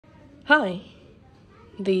Hi,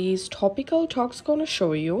 this topical talk's gonna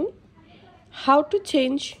show you how to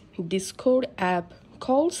change Discord app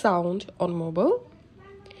call sound on mobile.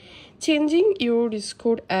 Changing your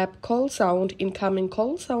Discord app call sound, incoming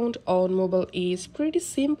call sound on mobile is pretty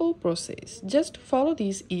simple process. Just follow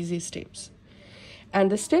these easy steps.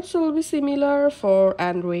 And the steps will be similar for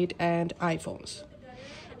Android and iPhones.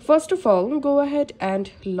 First of all, go ahead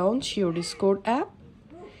and launch your Discord app.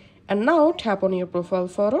 And now tap on your profile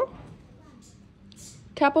photo.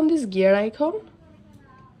 Tap on this gear icon.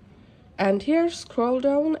 And here scroll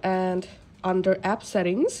down and under app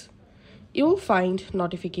settings, you will find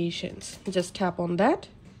notifications. Just tap on that.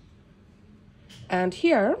 And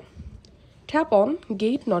here, tap on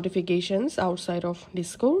get notifications outside of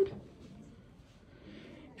Discord.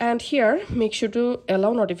 And here, make sure to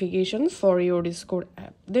allow notifications for your Discord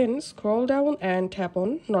app. Then scroll down and tap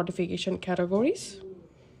on notification categories.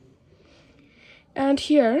 And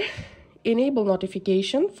here, enable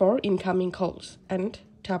notification for incoming calls and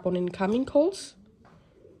tap on incoming calls.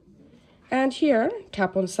 And here,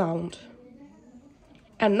 tap on sound.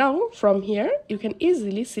 And now from here, you can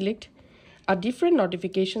easily select a different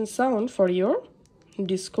notification sound for your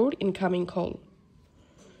Discord incoming call.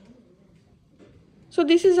 So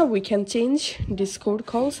this is how we can change Discord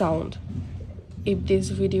call sound. If this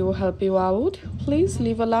video helped you out, please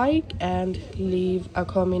leave a like and leave a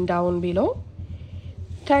comment down below.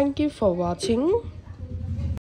 Thank you for watching.